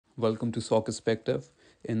Welcome to Soccer Perspective.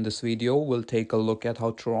 In this video, we'll take a look at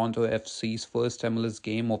how Toronto FC's first MLS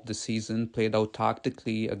game of the season played out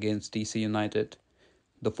tactically against DC United.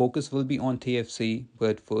 The focus will be on TFC,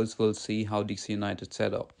 but first we'll see how DC United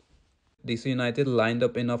set up. DC United lined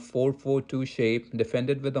up in a 4-4-2 shape,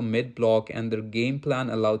 defended with a mid block, and their game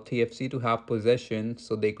plan allowed TFC to have possession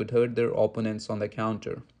so they could hurt their opponents on the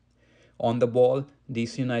counter. On the ball,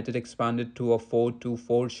 DC United expanded to a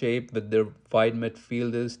 4-2-4 shape with their wide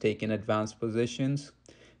midfielders taking advanced positions.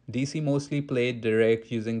 DC mostly played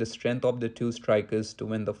direct, using the strength of the two strikers to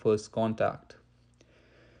win the first contact.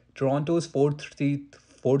 Toronto's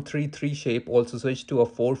 4-3-3 shape also switched to a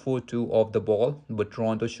 4-4-2 off the ball, but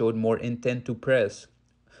Toronto showed more intent to press.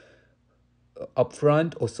 Up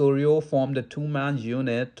front, Osorio formed a two-man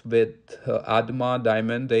unit with Adama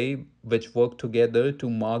Diamande, which worked together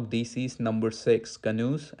to mark DC's number 6,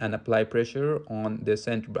 Canoes, and apply pressure on their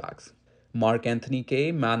centre-backs. Mark Anthony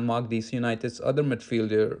Kay man-marked DC United's other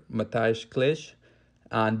midfielder, Matthijs Klisch,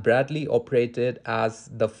 and Bradley operated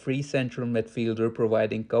as the free central midfielder,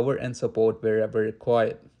 providing cover and support wherever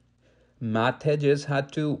required. Matt Hedges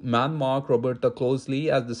had to man-mark Roberta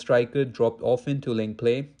closely as the striker dropped off into link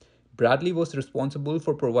play. Bradley was responsible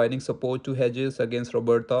for providing support to Hedges against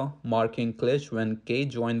Roberta, marking Klisch when Kay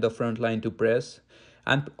joined the front line to press,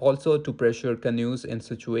 and also to pressure Canoes in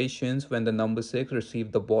situations when the number 6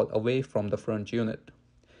 received the ball away from the front unit.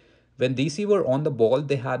 When DC were on the ball,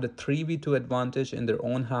 they had a 3v2 advantage in their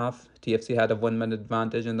own half. TFC had a 1-man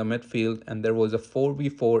advantage in the midfield, and there was a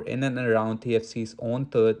 4v4 in and around TFC's own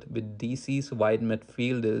third, with DC's wide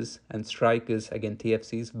midfielders and strikers against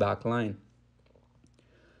TFC's back line.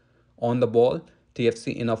 On the ball,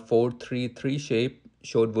 TFC in a 4-3-3 shape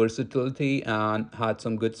showed versatility and had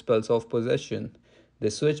some good spells of possession. They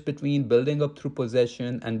switched between building up through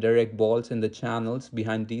possession and direct balls in the channels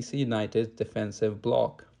behind DC United's defensive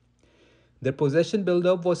block. Their possession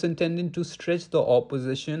build-up was intended to stretch the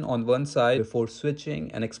opposition on one side before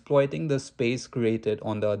switching and exploiting the space created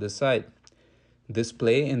on the other side. This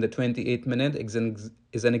play in the 28th minute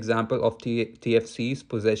is an example of TFC's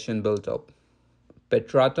possession build-up.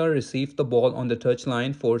 Petrata received the ball on the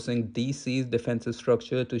touchline, forcing DC's defensive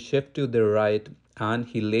structure to shift to their right, and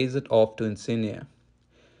he lays it off to Insigne.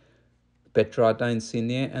 Petrata,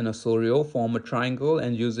 Insigne, and Osorio form a triangle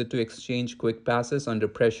and use it to exchange quick passes under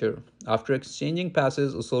pressure. After exchanging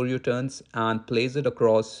passes, Osorio turns and plays it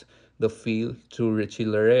across the field to Richie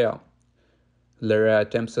Larea. Larea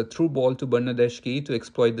attempts a through ball to Bernadeschi to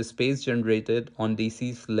exploit the space generated on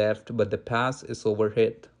DC's left, but the pass is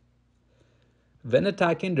overhit. When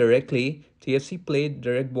attacking directly, TFC played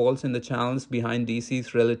direct balls in the channels behind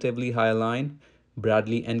DC's relatively high line.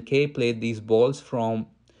 Bradley and Kay played these balls from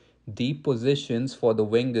deep positions for the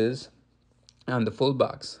wingers and the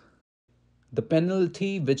fullbacks. The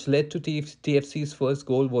penalty which led to TFC's first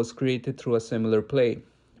goal was created through a similar play.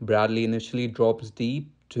 Bradley initially drops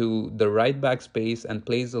deep to the right back space and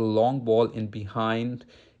plays a long ball in behind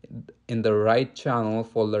in the right channel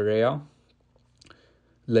for Larea.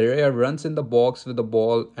 Larea runs in the box with the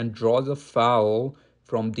ball and draws a foul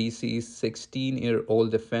from DC's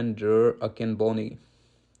 16-year-old defender Akinboni.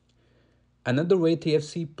 Another way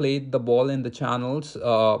TFC played the ball in the channels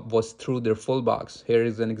was through their fullbacks. Here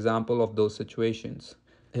is an example of those situations.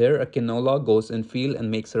 Here, Akinola goes infield and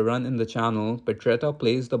makes a run in the channel. Petretta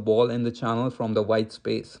plays the ball in the channel from the wide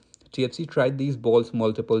space. TFC tried these balls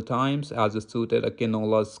multiple times as it suited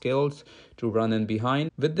Akinola's skills to run in behind.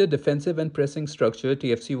 With their defensive and pressing structure,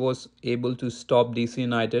 TFC was able to stop DC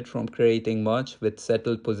United from creating much with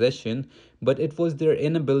settled possession, but it was their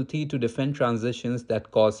inability to defend transitions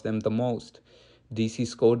that cost them the most. DC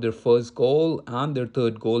scored their first goal and their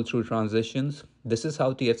third goal through transitions. This is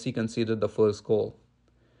how TFC conceded the first goal.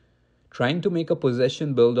 Trying to make a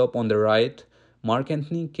possession build-up on the right, Mark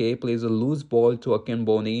Anthony Kay plays a loose ball to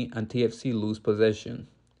Akinboni and TFC lose possession.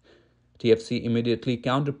 TFC immediately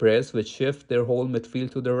counter-press, which shift their whole midfield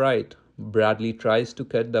to the right. Bradley tries to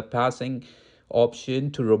cut the passing option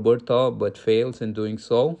to Roberta but fails in doing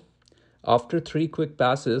so. After 3 quick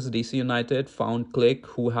passes, DC United found Klick,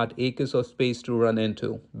 who had acres of space to run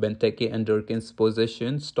into. Benteke and Durkin's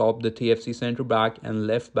position stopped the TFC centre-back and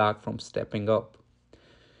left-back from stepping up.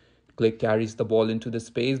 Klick carries the ball into the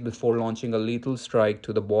space before launching a lethal strike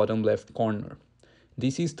to the bottom left corner.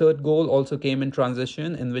 DC's third goal also came in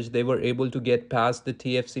transition, in which they were able to get past the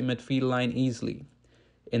TFC midfield line easily.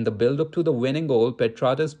 In the build-up to the winning goal,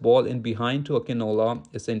 Petrata's ball in behind to Akinola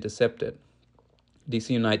is intercepted. DC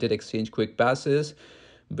United exchanged quick passes.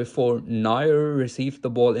 Before Nair received the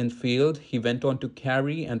ball in field, he went on to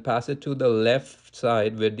carry and pass it to the left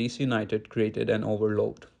side where DC United created an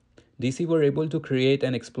overload. DC were able to create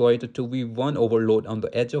and exploit a 2v1 overload on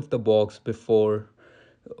the edge of the box before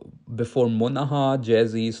Monaha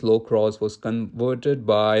Jazzy's slow cross was converted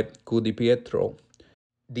by Cudi Pietro.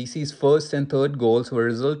 DC's first and third goals were a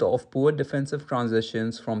result of poor defensive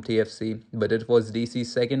transitions from TFC, but it was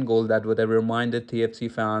DC's second goal that would have reminded TFC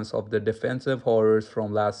fans of the defensive horrors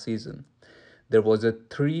from last season. There was a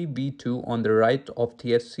 3v2 on the right of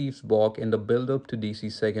TFC's box in the build up to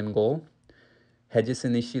DC's second goal. Hedges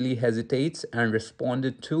initially hesitates and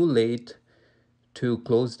responded too late to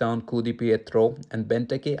close down Cudi Pietro, and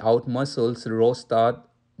Benteke outmuscles Rostad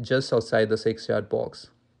just outside the 6-yard box.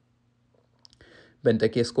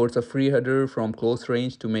 Benteke scores a free header from close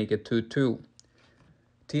range to make it 2-2.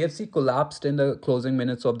 TFC collapsed in the closing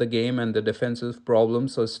minutes of the game, and the defensive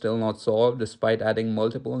problems are still not solved despite adding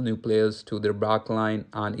multiple new players to their backline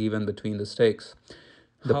and even between the sticks.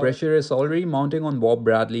 The pressure is already mounting on Bob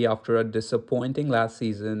Bradley after a disappointing last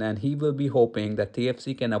season, and he will be hoping that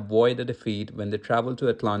TFC can avoid a defeat when they travel to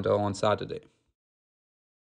Atlanta on Saturday.